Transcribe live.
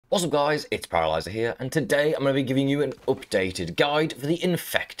What's up guys, it's Paraly5er here, and today I'm going to be giving you an updated guide for the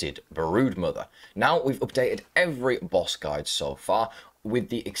Infected Broodmother. Now, we've updated every boss guide so far, with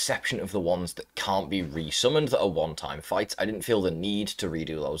the exception of the ones that can't be resummoned, that are one-time fights. I didn't feel the need to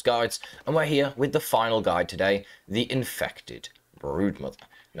redo those guides, and we're here with the final guide today, the Infected Broodmother.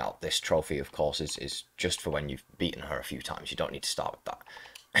 Now, this trophy, of course, is just for when you've beaten her a few times. You don't need to start with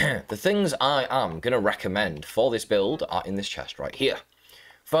that. The things I am going to recommend for this build are in this chest right here.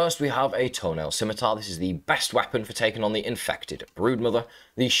 First, we have a Toenail Scimitar. This is the best weapon for taking on the Infected Broodmother.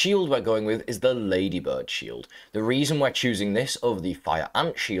 The shield we're going with is the Ladybird shield. The reason we're choosing this over the Fire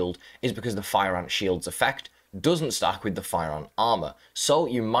Ant shield is because the Fire Ant shield's effect doesn't stack with the Fire Ant armor, so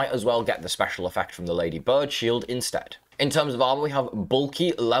you might as well get the special effect from the Ladybird shield instead. In terms of armor, we have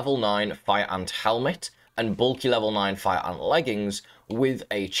bulky level 9 Fire Ant helmet and bulky level 9 Fire Ant leggings with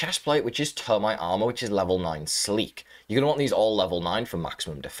a chest plate which is Termite armor, which is level 9 sleek. You're going to want these all level 9 for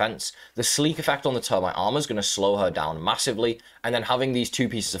maximum defense. The sleek effect on the Termite armor is going to slow her down massively, and then having these two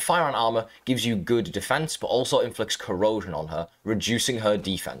pieces of Fire Ant armor gives you good defense, but also inflicts corrosion on her, reducing her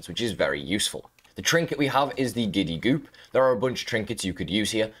defense, which is very useful. The trinket we have is the Giddy Goop. There are a bunch of trinkets you could use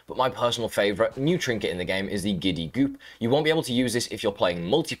here, but my personal favourite new trinket in the game is the Giddy Goop. You won't be able to use this if you're playing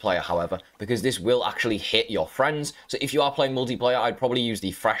multiplayer, however, because this will actually hit your friends. So if you are playing multiplayer, I'd probably use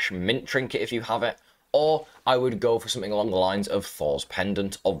the Fresh Mint trinket if you have it, or I would go for something along the lines of Thor's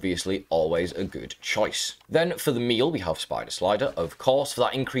Pendant, obviously always a good choice. Then for the meal, we have Spider Slider, of course. For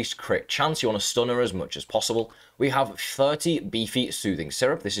that increased crit chance, you want to stun her as much as possible. We have 30 Beefy Soothing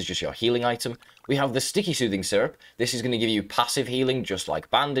Syrup. This is just your healing item. We have the Sticky Soothing Syrup. This is going to give you passive healing, just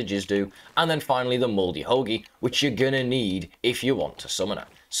like bandages do. And then finally, the Moldy Hoagie, which you're going to need if you want to summon her.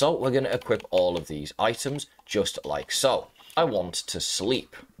 So we're going to equip all of these items, just like so. I want to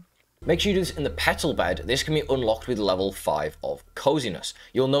sleep. Make sure you do this in the petal bed. This can be unlocked with level 5 of Coziness.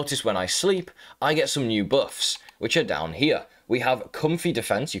 You'll notice when I sleep, I get some new buffs, which are down here. We have Comfy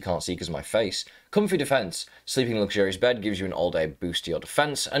Defense, you can't see because of my face. Comfy Defense, sleeping in a luxurious bed gives you an all-day boost to your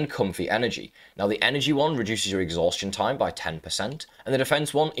defense, and Comfy Energy. Now the energy one reduces your exhaustion time by 10%, and the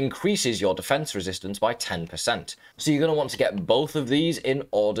defense one increases your defense resistance by 10%. So you're going to want to get both of these in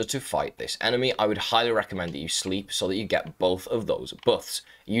order to fight this enemy. I would highly recommend that you sleep so that you get both of those buffs.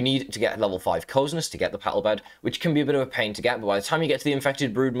 You need to get level 5 Coziness to get the petal bed, which can be a bit of a pain to get, but by the time you get to the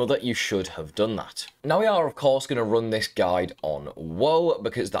Infected Broodmother, you should have done that. Now we are, of course, going to run this guide on Woe,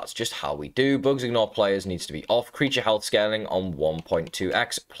 because that's just how we do. Bugs Ignore Players needs to be off. Creature health scaling on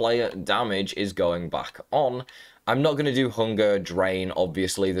 1.2x. Player damage is going back on. I'm not going to do Hunger, Drain,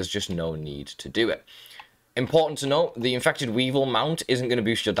 obviously. There's just no need to do it. Important to note, the Infected Weevil mount isn't going to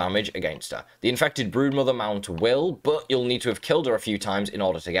boost your damage against her. The Infected Broodmother mount will, but you'll need to have killed her a few times in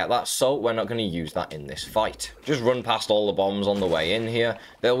order to get that, so we're not going to use that in this fight. Just run past all the bombs on the way in here.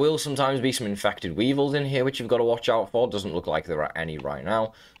 There will sometimes be some Infected Weevils in here, which you've got to watch out for. Doesn't look like there are any right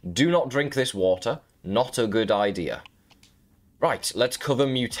now. Do not drink this water. Not a good idea. Right, let's cover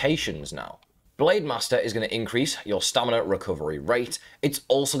mutations now. Blade Master is going to increase your stamina recovery rate. It's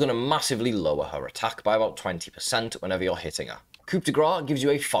also going to massively lower her attack by about 20% whenever you're hitting her. Coup de Grace gives you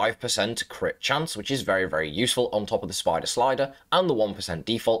a 5% crit chance, which is very, very useful on top of the Spider Slider, and the 1%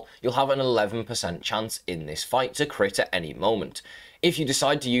 default, you'll have an 11% chance in this fight to crit at any moment. If you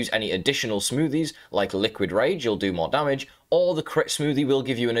decide to use any additional smoothies, like Liquid Rage, you'll do more damage, or the crit smoothie will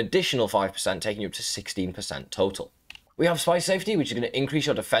give you an additional 5%, taking you up to 16% total. We have Spy Safety, which is going to increase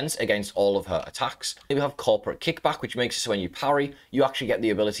your defense against all of her attacks. Then we have Corporate Kickback, which makes it so when you parry, you actually get the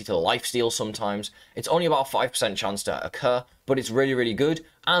ability to lifesteal sometimes. It's only about a 5% chance to occur, but it's really, really good,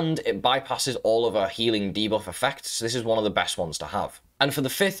 and it bypasses all of her healing debuff effects, so this is one of the best ones to have. And for the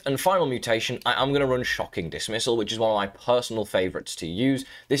fifth and final mutation, I am going to run Shocking Dismissal, which is one of my personal favourites to use.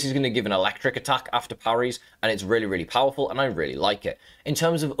 This is going to give an electric attack after parries, and it's really, really powerful, and I really like it. In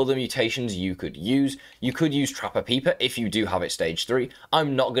terms of other mutations you could use Trapper-Peeper if you do have it stage 3.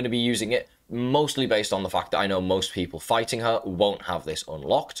 I'm not going to be using it, mostly based on the fact that I know most people fighting her won't have this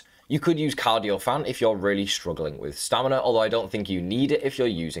unlocked. You could use Cardio Fan if you're really struggling with stamina, although I don't think you need it if you're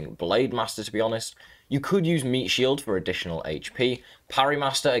using Blade Master, to be honest. You could use Meat Shield for additional HP, Parry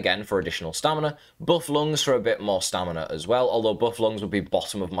Master again for additional stamina, Buff Lungs for a bit more stamina as well, although Buff Lungs would be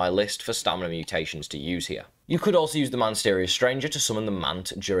bottom of my list for stamina mutations to use here. You could also use the Mysterious Stranger to summon the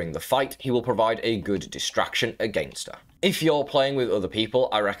Mant during the fight. He will provide a good distraction against her. If you're playing with other people,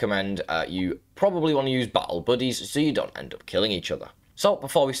 I recommend you probably want to use Battle Buddies so you don't end up killing each other. So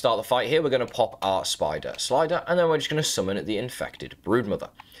before we start the fight here, we're going to pop our Spider Slider, and then we're just going to summon the Infected Broodmother.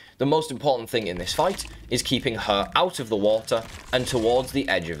 The most important thing in this fight is keeping her out of the water and towards the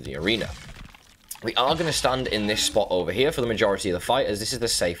edge of the arena. We are going to stand in this spot over here for the majority of the fight, as this is the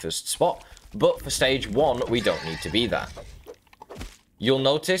safest spot. But for stage 1, we don't need to be there. You'll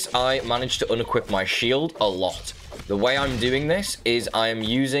notice I managed to unequip my shield a lot. The way I'm doing this is I am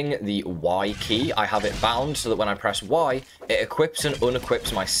using the Y key. I have it bound so that when I press Y, it equips and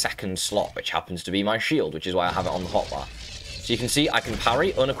unequips my second slot, which happens to be my shield, which is why I have it on the hotbar. So you can see I can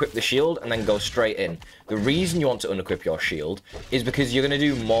parry, unequip the shield, and then go straight in. The reason you want to unequip your shield is because you're going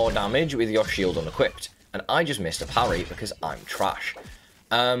to do more damage with your shield unequipped. And I just missed a parry because I'm trash.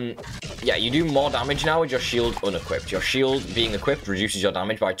 Yeah, you do more damage now with your shield unequipped. Your shield being equipped reduces your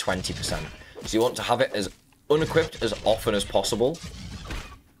damage by 20%. So you want to have it as unequipped as often as possible.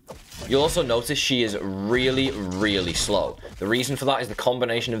 You'll also notice she is really, really slow. The reason for that is the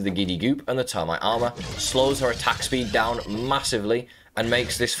combination of the Giddy Goop and the Termite Armor slows her attack speed down massively and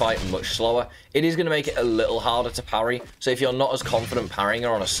makes this fight much slower. It is going to make it a little harder to parry, so if you're not as confident parrying her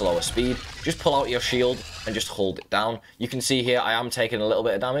on a slower speed, just pull out your shield and just hold it down. You can see here I am taking a little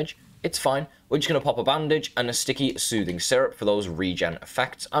bit of damage. It's fine. We're just going to pop a bandage and a sticky soothing syrup for those regen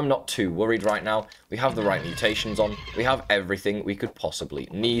effects. I'm not too worried right now. We have the right mutations on. We have everything we could possibly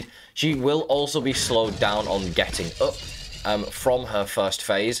need. She will also be slowed down on getting up from her first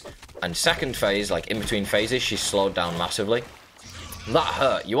phase. And second phase, like in between phases, she's slowed down massively. That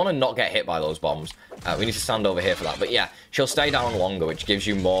hurt. You want to not get hit by those bombs. We need to stand over here for that. But yeah, she'll stay down longer, which gives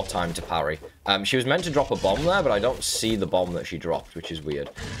you more time to parry. She was meant to drop a bomb there, but I don't see the bomb that she dropped, which is weird.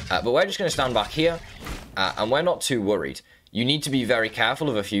 But we're just going to stand back here, and we're not too worried. You need to be very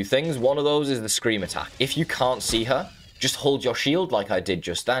careful of a few things. One of those is the scream attack. If you can't see her, just hold your shield like I did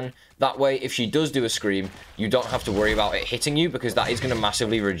just then. That way, if she does do a scream, you don't have to worry about it hitting you, because that is going to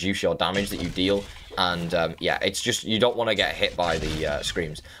massively reduce your damage that you deal. And yeah, it's just, you don't want to get hit by the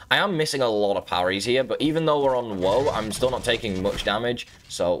screams. I am missing a lot of parries here, but even though we're on woe, I'm still not taking much damage,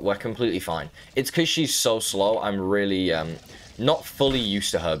 so we're completely fine. It's because she's so slow, I'm really not fully used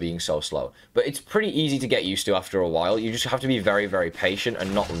to her being so slow. But it's pretty easy to get used to after a while. You just have to be very, very patient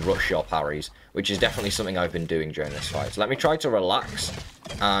and not rush your parries, which is definitely something I've been doing during this fight. So let me try to relax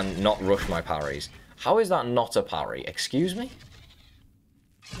and not rush my parries. How is that not a parry? Excuse me?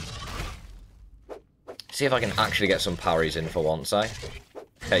 See if I can actually get some parries in for once, eh?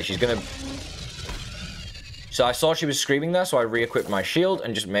 Okay, she's gonna... So I saw she was screaming there, so I re-equipped my shield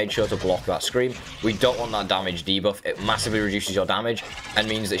and just made sure to block that scream. We don't want that damage debuff. It massively reduces your damage and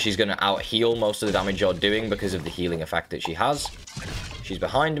means that she's going to out-heal most of the damage you're doing because of the healing effect that she has. She's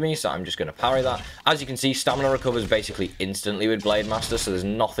behind me, so I'm just going to parry that. As you can see, stamina recovers basically instantly with Blade Master, so there's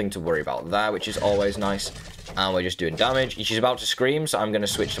nothing to worry about there, which is always nice. And we're just doing damage. She's about to scream, so I'm going to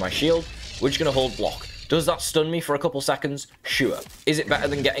switch to my shield. We're just going to hold block. Does that stun me for a couple seconds? Sure. Is it better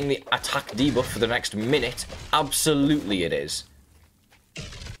than getting the attack debuff for the next minute? Absolutely it is.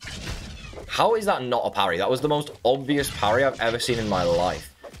 How is that not a parry? That was the most obvious parry I've ever seen in my life.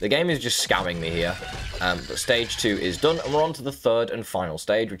 The game is just scamming me here. But stage 2 is done, and we're on to the third and final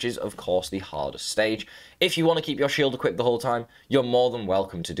stage, which is, of course, the hardest stage. If you want to keep your shield equipped the whole time, you're more than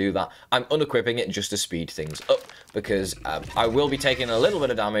welcome to do that. I'm unequipping it just to speed things up, because I will be taking a little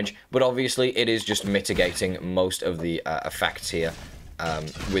bit of damage, but obviously it is just mitigating most of the effects here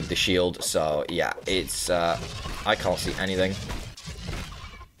with the shield. So, yeah, it's... I can't see anything.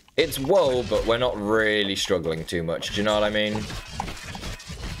 It's whoa, but we're not really struggling too much. Do you know what I mean?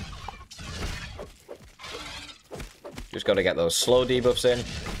 Just got to get those slow debuffs in.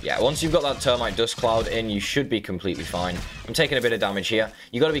 Yeah, once you've got that Termite Dust Cloud in, you should be completely fine. I'm taking a bit of damage here.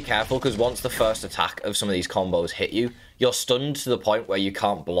 You got to be careful, because once the first attack of some of these combos hit you, you're stunned to the point where you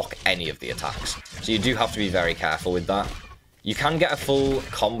can't block any of the attacks. So you do have to be very careful with that. You can get a full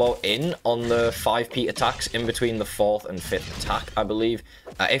combo in on the 5p attacks in between the 4th and 5th attack, I believe.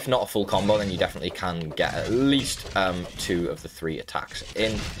 If not a full combo, then you definitely can get at least 2 of the 3 attacks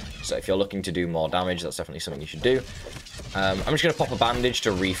in. So if you're looking to do more damage, that's definitely something you should do. I'm just going to pop a bandage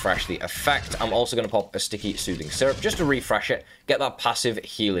to refresh the effect. I'm also going to pop a sticky soothing syrup just to refresh it, get that passive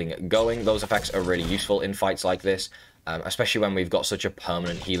healing going. Those effects are really useful in fights like this. Especially when we've got such a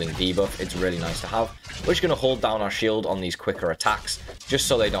permanent healing debuff, it's really nice to have. We're just going to hold down our shield on these quicker attacks, just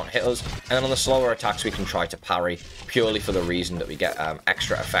so they don't hit us. And then on the slower attacks, we can try to parry, purely for the reason that we get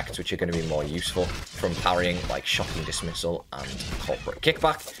extra effects, which are going to be more useful from parrying, like Shocking Dismissal and Corporate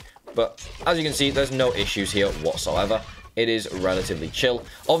Kickback. But as you can see, there's no issues here whatsoever. It is relatively chill.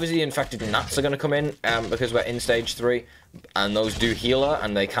 Obviously, the infected gnats are going to come in because we're in stage 3, and those do heal her,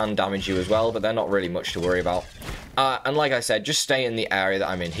 and they can damage you as well, but they're not really much to worry about. And like I said, just stay in the area that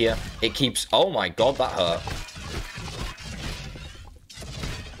I'm in here. It keeps... Oh my god, that hurt.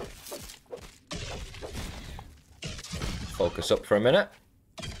 Focus up for a minute.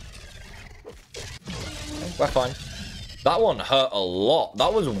 We're fine. That one hurt a lot.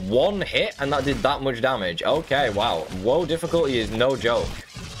 That was one hit, and that did that much damage. Okay, wow. Whoa, difficulty is no joke.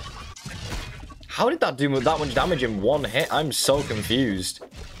 How did that do that much damage in one hit? I'm so confused.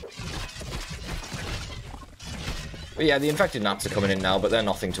 But yeah, the infected gnats are coming in now, but they're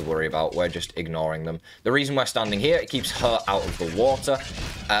nothing to worry about. We're just ignoring them. The reason we're standing here, it keeps her out of the water.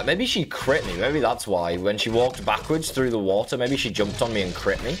 Maybe she crit me. Maybe that's why. When she walked backwards through the water, maybe she jumped on me and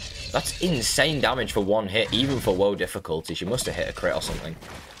crit me. That's insane damage for one hit, even for low difficulty. She must have hit a crit or something.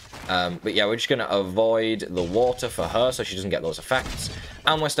 But yeah, we're just going to avoid the water for her so she doesn't get those effects.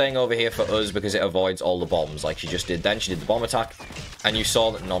 And we're staying over here for us because it avoids all the bombs like she just did then. She did the bomb attack, and you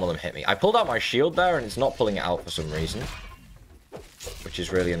saw that none of them hit me. I pulled out my shield there, and it's not pulling it out for some reason, which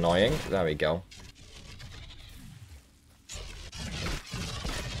is really annoying. There we go.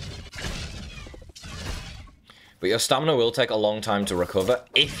 But your stamina will take a long time to recover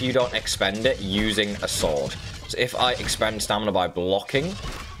if you don't expend it using a sword. So if I expend stamina by blocking,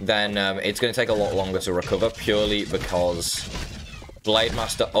 then it's going to take a lot longer to recover, purely because Blade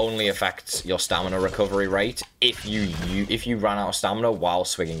Master only affects your stamina recovery rate if you ran out of stamina while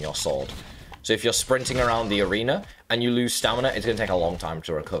swinging your sword. So if you're sprinting around the arena and you lose stamina, it's going to take a long time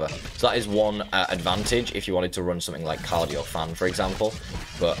to recover. So that is one advantage if you wanted to run something like Cardio Fan, for example.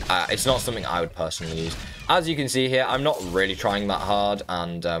 But it's not something I would personally use. As you can see here, I'm not really trying that hard,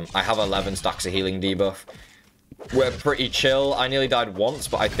 and I have 11 stacks of healing debuff. We're pretty chill. I nearly died once,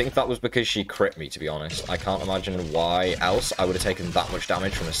 but I think that was because she crit me, to be honest. I can't imagine why else I would have taken that much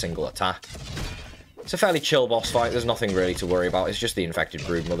damage from a single attack. It's a fairly chill boss fight. There's nothing really to worry about. It's just the Infected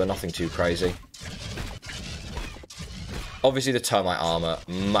Broodmother, nothing too crazy. Obviously, the Termite Armor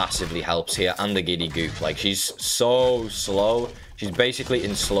massively helps here, and the Giddy Goop. Like, she's so slow. She's basically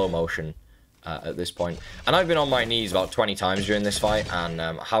in slow motion at this point. And I've been on my knees about 20 times during this fight, and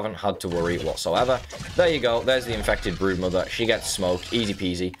haven't had to worry whatsoever. There you go. There's the Infected Broodmother. She gets smoked. Easy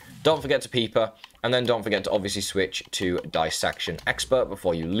peasy. Don't forget to peep her. And then don't forget to obviously switch to Dissection Expert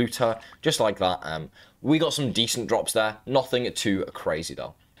before you loot her. Just like that. We got some decent drops there. Nothing too crazy,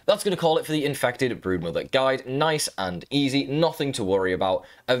 though. That's going to call it for the Infected Broodmother guide. Nice and easy, nothing to worry about.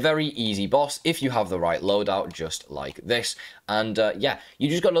 A very easy boss if you have the right loadout, just like this. And yeah, you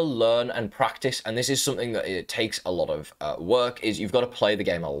just got to learn and practice, and this is something that it takes a lot of work, is you've got to play the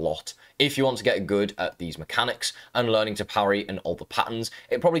game a lot. If you want to get good at these mechanics and learning to parry and all the patterns,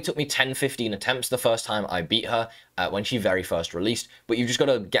 it probably took me 10-15 attempts the first time I beat her when she very first released, but you've just got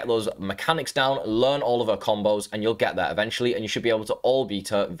to get those mechanics down, learn all of her combos, and you'll get there eventually, and you should be able to all beat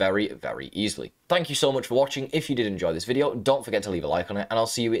her very, very easily. Thank you so much for watching. If you did enjoy this video, don't forget to leave a like on it, and I'll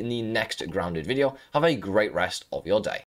see you in the next Grounded video. Have a great rest of your day.